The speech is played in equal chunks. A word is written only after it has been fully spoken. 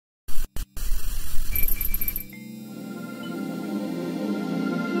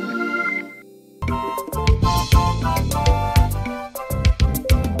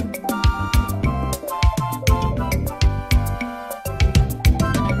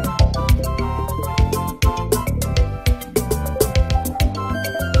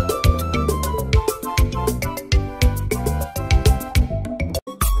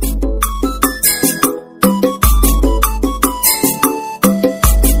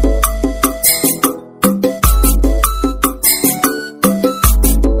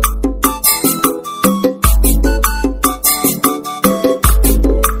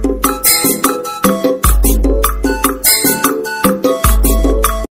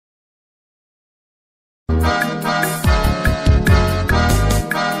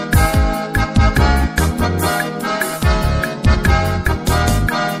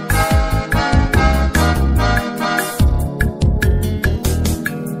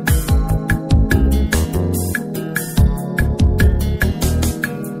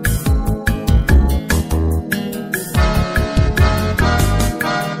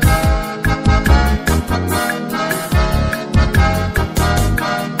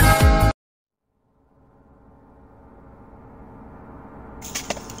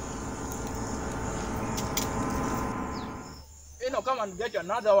come and get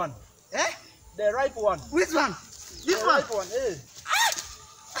another one. Eh? The ripe one. Which one? This the one? Ripe one, eh?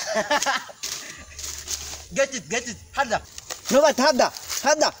 Get it. Harder. No, but harder.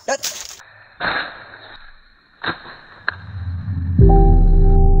 That.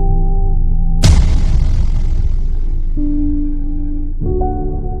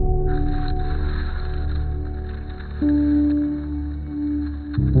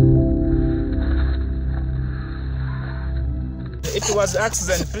 It was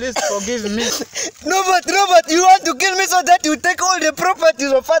accident. Please forgive me. Robert, you want to kill me so that you take all the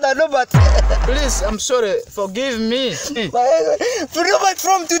properties of Father Robert. Please, I'm sorry. Forgive me. Robert,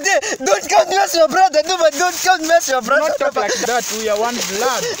 from today, don't count me as your brother. Robert, don't count me as your brother. Not talk like that. We are one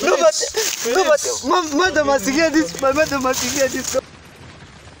blood. Robert, my mother must hear this. My mother must hear this.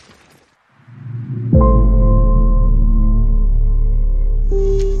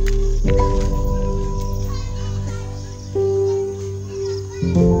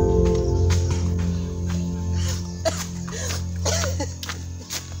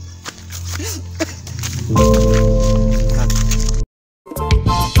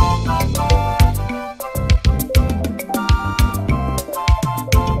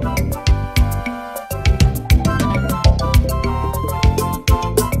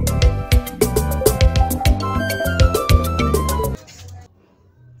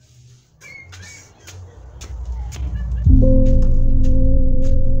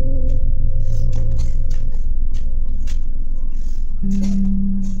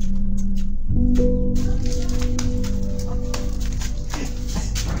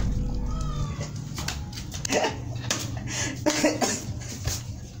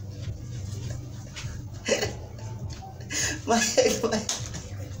 My head.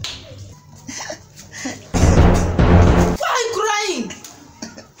 Why are you crying?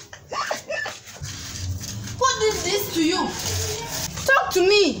 What did this to you? Talk to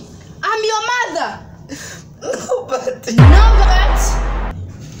me. I'm your mother. No, but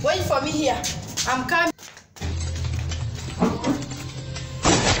wait for me here. I'm coming.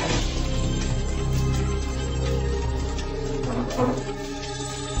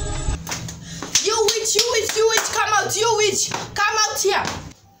 You witch, come out, you witch, come out here.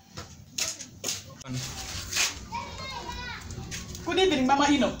 Good evening, Mama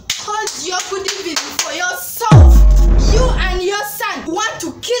Ino. Hold your good evening for yourself. You and your son want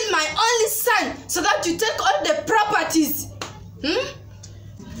to kill my only son so that you take all the properties.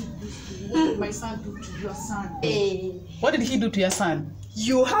 What did my son do to your son? What did he do to your son?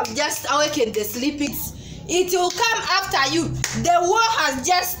 You have just awakened the sleeping. It will come after you. The war has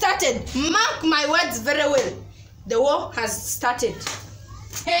just started. Mark my words very well. The war has started.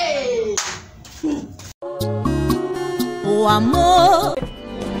 Hey! Oh, amor.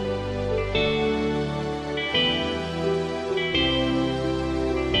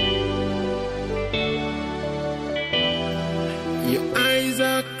 Your eyes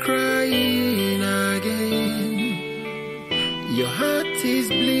are crying again. Your heart is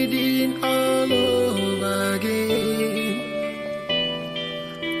bleeding all over again.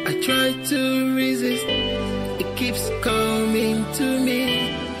 I try to resist, it keeps coming to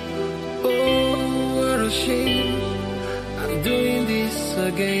me. Oh, what a shame, I'm doing this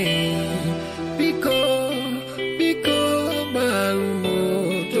again. Because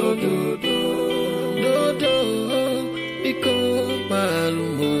Malumo, do, because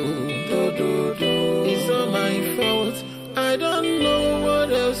Malumo, do, it's all my fault. I don't know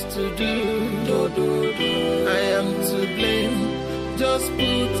what else to do. I am to blame. Just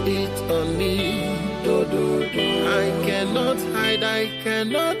put it on me. I cannot hide. I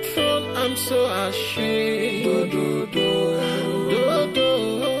cannot run. I'm so ashamed.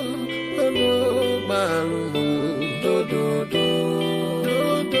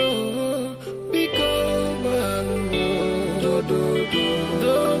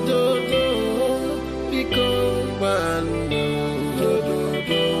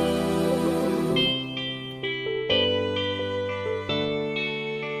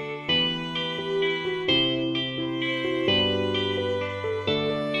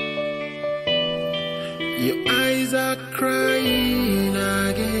 Your eyes are crying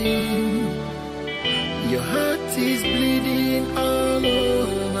again. Your heart is bleeding all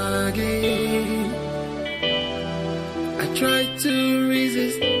over again. I try to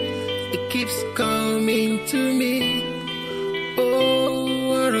resist, it keeps coming to me. Oh,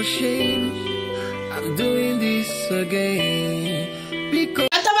 what a shame, I'm doing this again. Because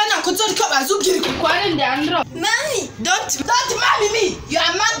Mommy, don't marry me. You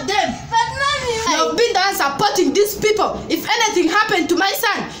are mad them. But mommy, you've been the one supporting these people. If anything happened to my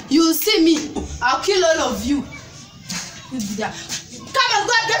son, you will see me. I'll kill all of you. Come on,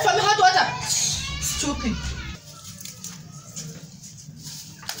 go and get for me hot water. Stupid.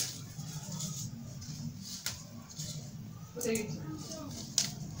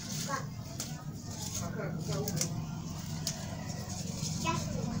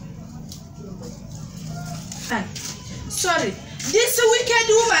 Sorry, this wicked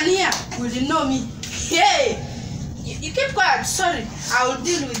woman here will know me. Hey, you keep quiet. Sorry, I will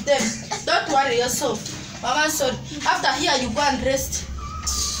deal with them. Don't worry yourself. Mama, sorry. After here, you go and rest.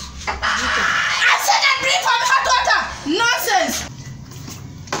 I said that bring for me hot water. Nonsense.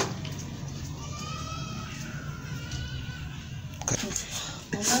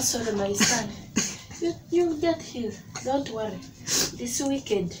 Mama, sorry, my son. You get healed. Don't worry. This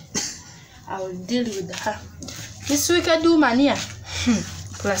wicked, I will deal with her. This wicked woman here,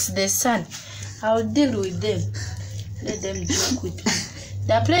 plus the son, I will deal with them. Let them joke with me.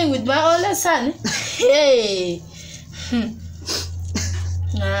 They are playing with my older son. Hey.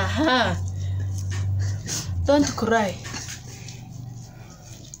 Don't cry.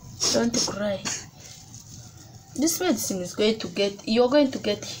 Don't cry. This medicine is going to get. You're going to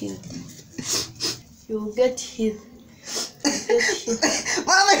get healed. You will get healed.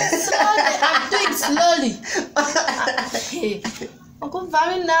 Mama. Slowly, I'm doing slowly. Hey, I'm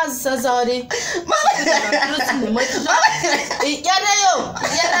very nice, sorry. Mama,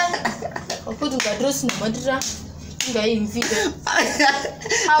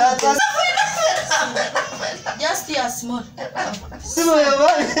 just here small.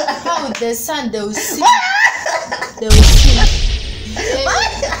 How with the sun they will see. They will see.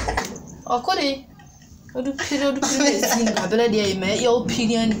 Okay. Odu sing abela dia me your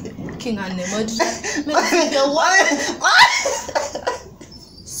opinion king and the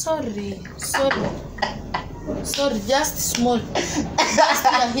sorry, just small.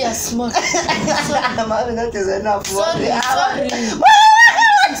 Just here small. Sorry. That is enough.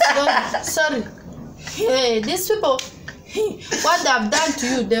 Sorry. Hey, these people, what they've done to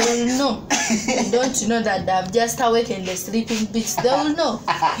you, they will know. Don't you know that they've just awakened the sleeping beasts? They will know.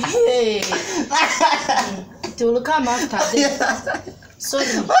 Hey. It will come after them. Sorry.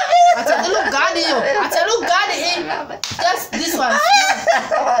 I tell you, look, just this one.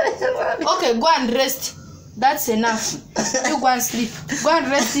 Okay, go and rest. That's enough. You go and sleep. Go and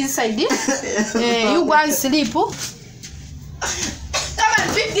rest inside it. You go and sleep. Come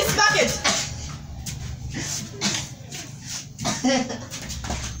and pick this bucket.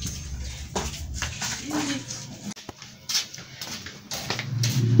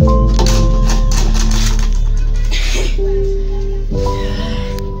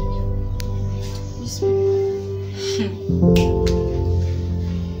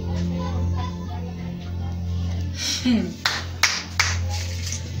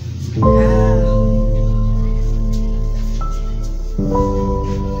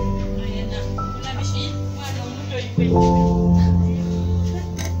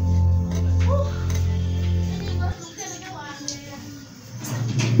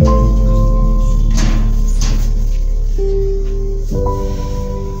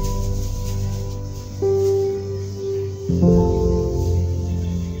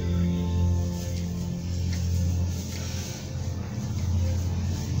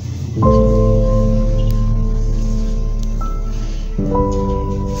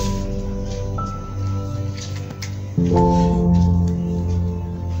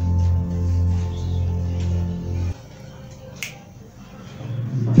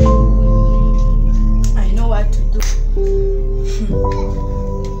 I know what to do.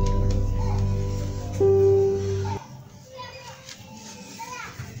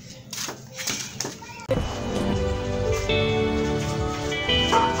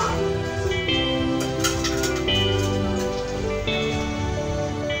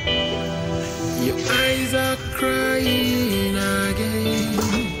 Your eyes are crying again.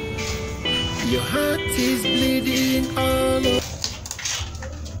 Your heart is bleeding all over.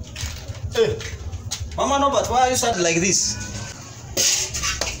 Hey, Mama Norbert, why are you sad like this?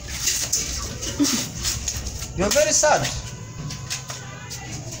 You're very sad.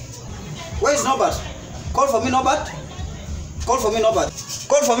 Where is Norbert? Call for me, Norbert. Call for me, Norbert.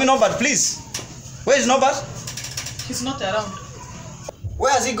 Call for me, Norbert, please. Where is Norbert? He's not around.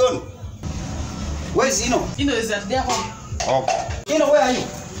 Where has he gone? Where is Ino? Ino is at their home. Oh. Ino, where are you?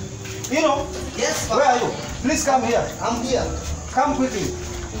 Ino? Yes, Where are you? Please come here. I'm here. Come quickly.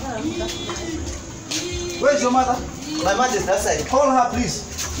 Where is your mother? My mother is that side. Call her, please.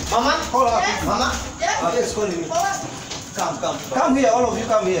 Mama? Call her, please. Mama? Yes. Yes, calling me. Come. Come here, all of you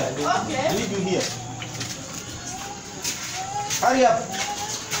come here. Okay. I need you here. Hurry up.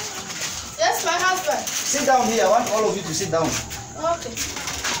 Yes, my husband. Sit down here. I want all of you to sit down. Okay.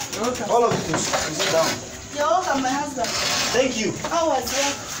 You're welcome. All of you to sit down. You're welcome, my husband. Thank you. How was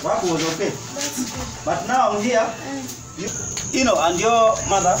work? Work was okay. That's good. But now I'm here. You know, and your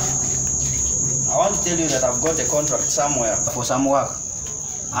mother, I want to tell you that I've got a contract somewhere for some work.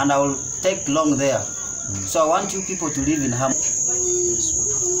 And I will take long there. So I want you people to live in harmony.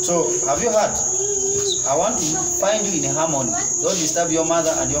 So, have you heard? I want to find you in harmony. Don't disturb your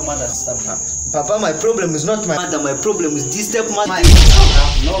mother and your mother disturb her. Papa, my problem is not my mother. My problem is this stepmother.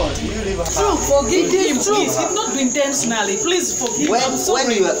 No, you leave her. True, forgive him, please. He did not do intentionally. Please forgive him. I'm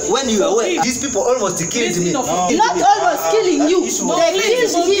sorry. When you are away, these people almost killed me. No. Not almost killing you. No, They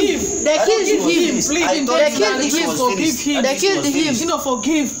please killed him. They killed him. Please, forgive him. They killed him. You know,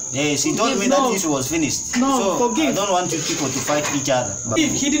 forgive. Yes, he told me that issue was finished. No, so forgive. I don't want you people to fight each other.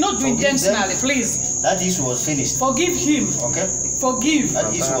 He did not do Forgive intentionally, them. please. That issue was finished. Forgive him. Okay? Forgive.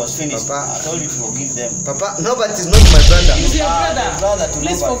 That issue was finished. Papa. I told you to forgive them. Papa, nobody is not my brother. He's your Your brother. to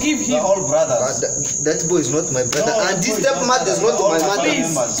Please nobody. forgive We're him. all brothers. That boy is not my brother. No, And that this boy is not stepmother is my not brother. my All mother.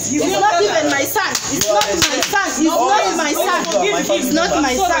 Please. members. He's It's your not brother. even my son. It's not my son. It's No, not please, my please son. forgive him. It's not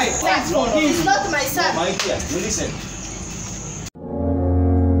my Sorry. son. Please forgive It's him. not my son. My dear, you listen.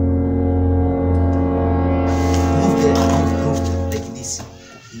 Like this.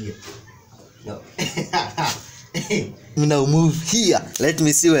 Here. No. Now move here. Let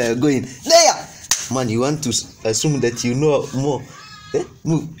me see where you're going. There. Man, you want to assume that you know more. Eh?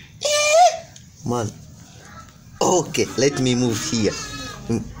 Move. Man. Okay, let me move here.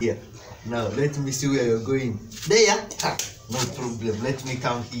 Here. Now let me see where you're going. There. No problem. Let me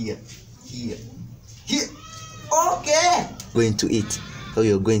come here. Here. Here. Okay. Going to eat. How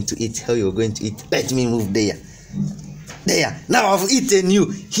you're going to eat? How you're going to eat? Let me move there. There. Now I've eaten you.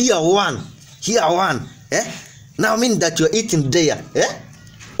 Here one. Here one. Eh? Now I mean that you're eating there. Eh?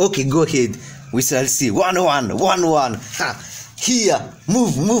 Okay, go ahead. We shall see. 1 1 1 1. Ha. Here.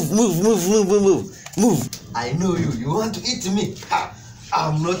 Move. Move. I know you. You want to eat me? Ha.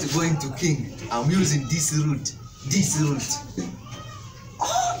 I'm not going to king. I'm using this route.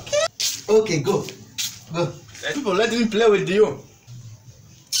 Okay, go. People, let me play with you.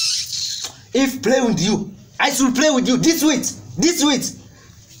 If play with you, I should play with you. This way.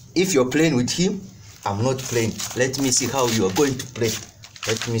 If you're playing with him, I'm not playing. Let me see how you are going to play.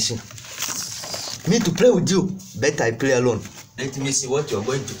 Let me see. Me to play with you, better I play alone. Let me see what you're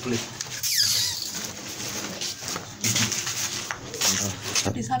going to play.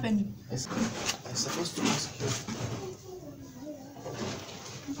 What is happening? I'm supposed to ask you.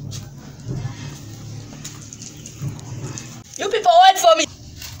 You people wait for me.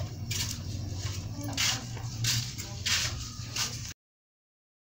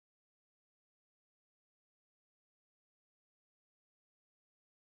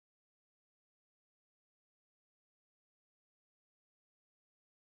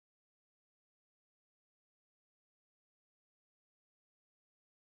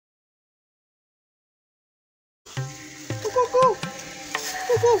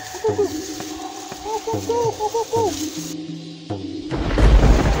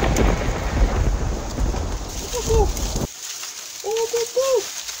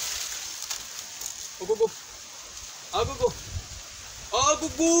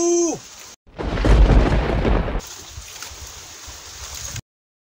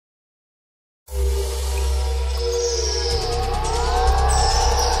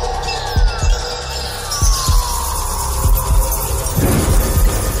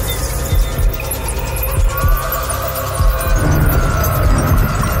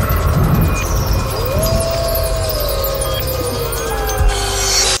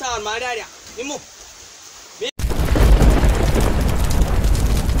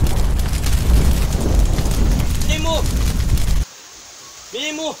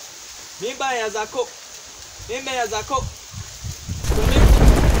 Mibaya zako.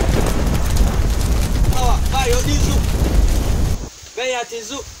 Hawa, bayo dizu. Beya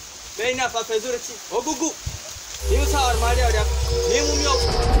tizu. Beina fa fezurti. Ogugu. Nimu sawar mari awda. Nimu miyo.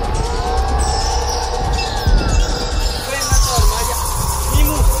 Beina sawar mari.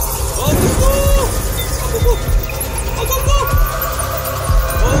 Nimu. Ogugu.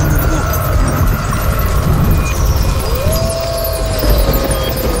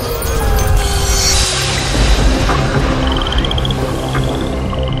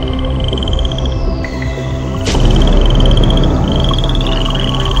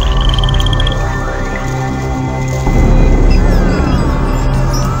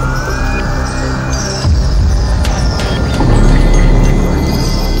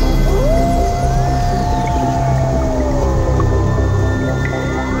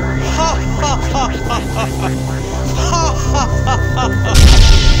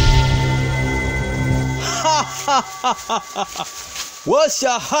 Wash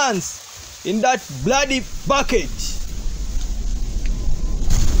your hands in that bloody bucket.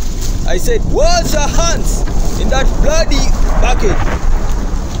 I said, wash your hands in that bloody bucket.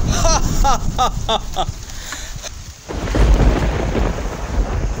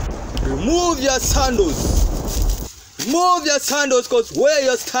 Remove your sandals. Remove your sandals, because where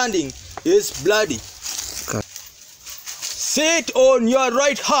you're standing is bloody. Sit on your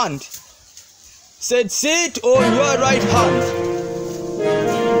right hand. Said, sit on your right hand.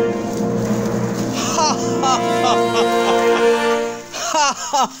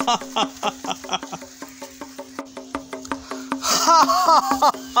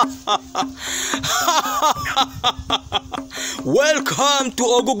 Welcome to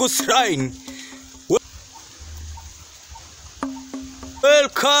Ogugu Shrine.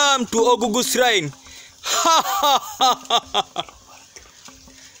 Welcome to Ogugu Shrine.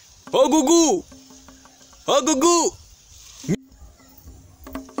 Ogugu. Ogugu.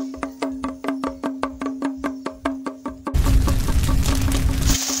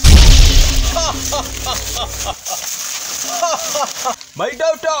 My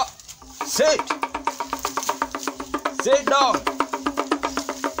daughter, sit. Sit down.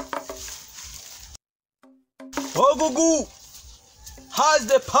 Ogugu has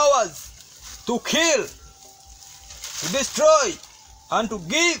the powers to kill, to destroy, and to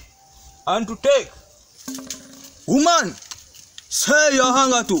give, and to take. Woman, say your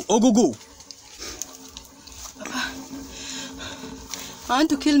hunger to Ogugu. Papa, I want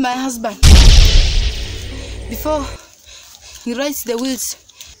to kill my husband before he writes the wills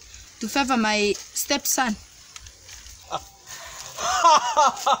to favor my stepson.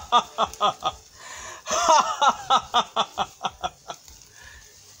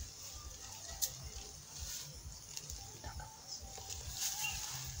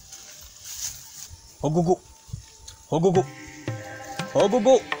 Ogugu, Ogugu,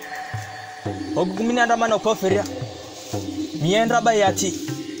 Ogugu, Ogugu, minada mana ukoferia. Miendra bayati.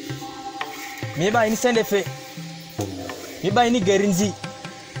 Miba ini sendefe. Miba ini gerinzi.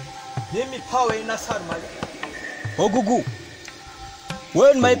 Yemi power ina sarmali. Ogugu,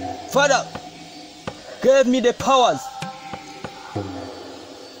 when my father gave me the powers,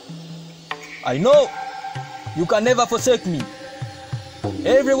 I know you can never forsake me.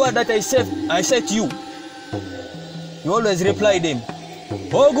 Every word that I say to you, you always reply them.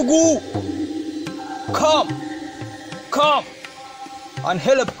 Ogugu, come and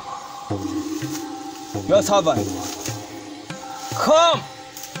help your servant. Come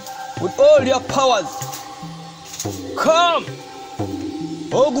with all your powers. Come,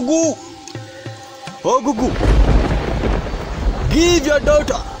 Ogugu, Ogugu, give your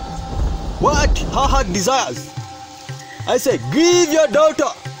daughter what her heart desires. I say, give your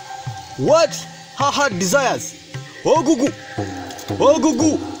daughter what her heart desires. Ogugu,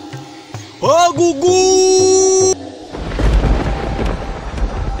 Ogugu, Ogugu.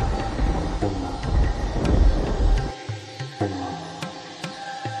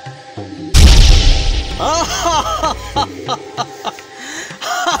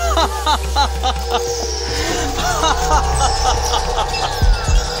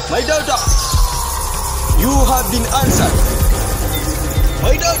 My daughter, you have been answered.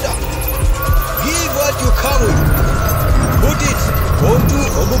 My daughter, give what you come with. Put it onto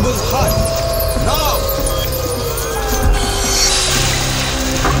Ogugu's heart. Now.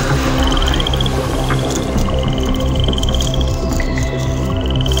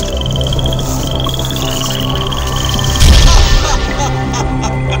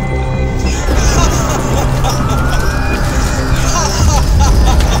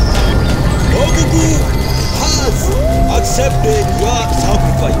 Ogugu has accepted your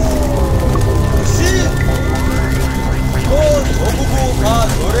sacrifice. You see, because Ogugu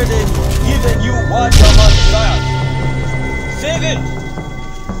has already given you what your heart desires. Save it.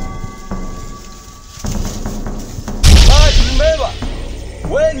 But remember,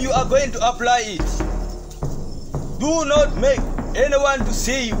 when you are going to apply it, do not make anyone to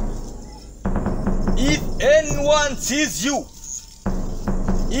see you. If anyone sees you,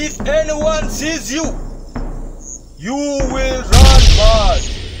 you will run mad.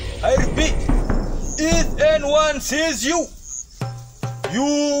 I repeat, if anyone sees you,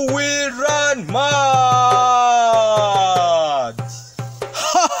 you will run mad.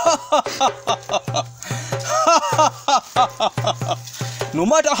 No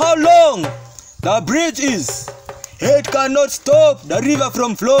matter how long the bridge is, it cannot stop the river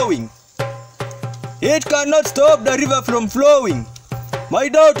from flowing. It cannot stop the river from flowing. My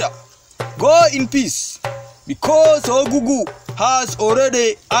daughter, go in peace, because Ogugu has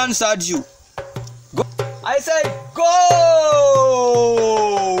already answered you. Go. I said go!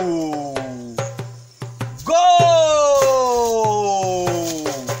 Go!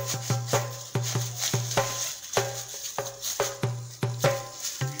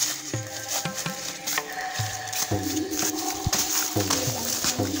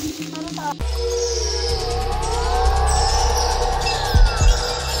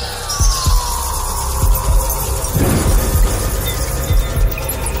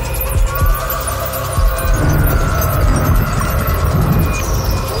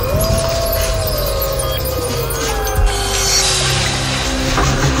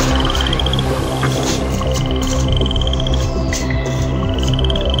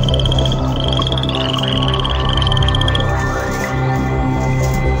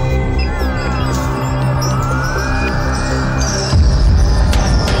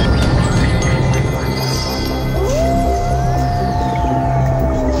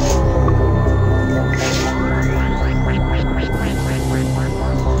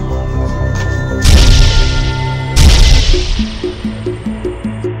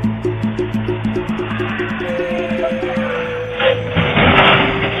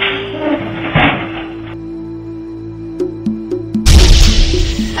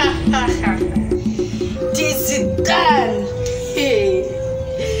 This is done. Hey.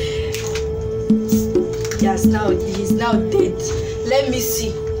 He's now dead. Let me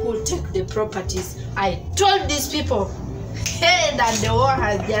see who will take the properties. I told these people, hey, that the war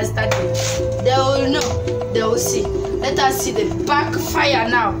has just started. They will know. They will see. Let us see the backfire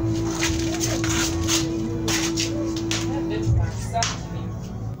now.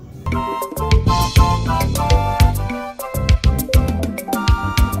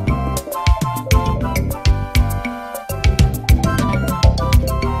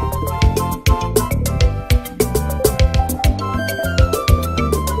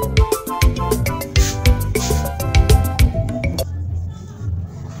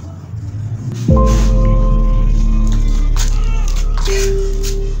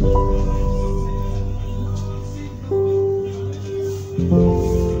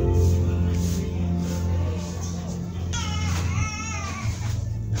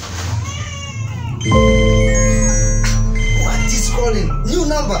 What is calling? New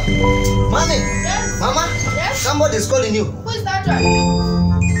number. Mommy. Yes. Mama. Yes. Somebody is calling you. Who is that one?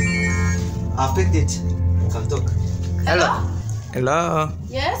 I've picked it. You can talk. Hello? Hello.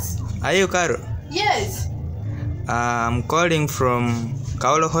 Yes? Are you Karo? Yes. I'm calling from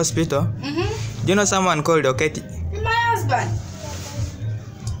Kaolo Hospital. Mm-hmm. Do you know someone called Oketi? My husband.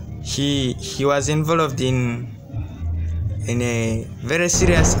 He was involved in a very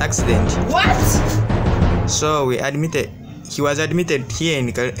serious accident. What? So he was admitted here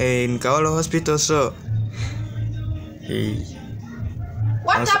in Kaolo Hospital. So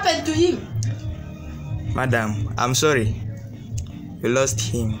What happened to him? Madam, I'm sorry. We lost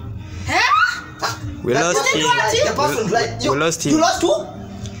him. Huh? We lost What did him. you want him? The person like We lost him. You lost who?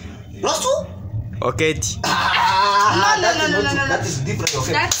 Lost who? Oketi. No. That is different.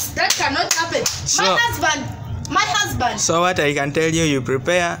 Okay. That cannot happen. So- My husband. So what I can tell you, you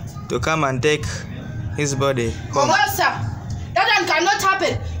prepare to come and take his body home. No, sir. That one cannot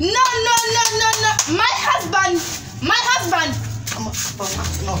happen. No. My husband.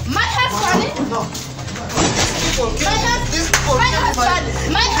 No. My husband.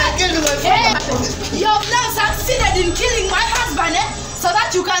 Hey, you have now succeeded in killing my husband, so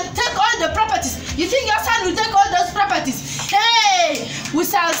that you can take all the properties. You think your son will take all those properties? Hey, we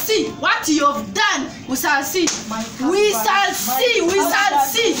shall see what you have done. We shall see. We shall see.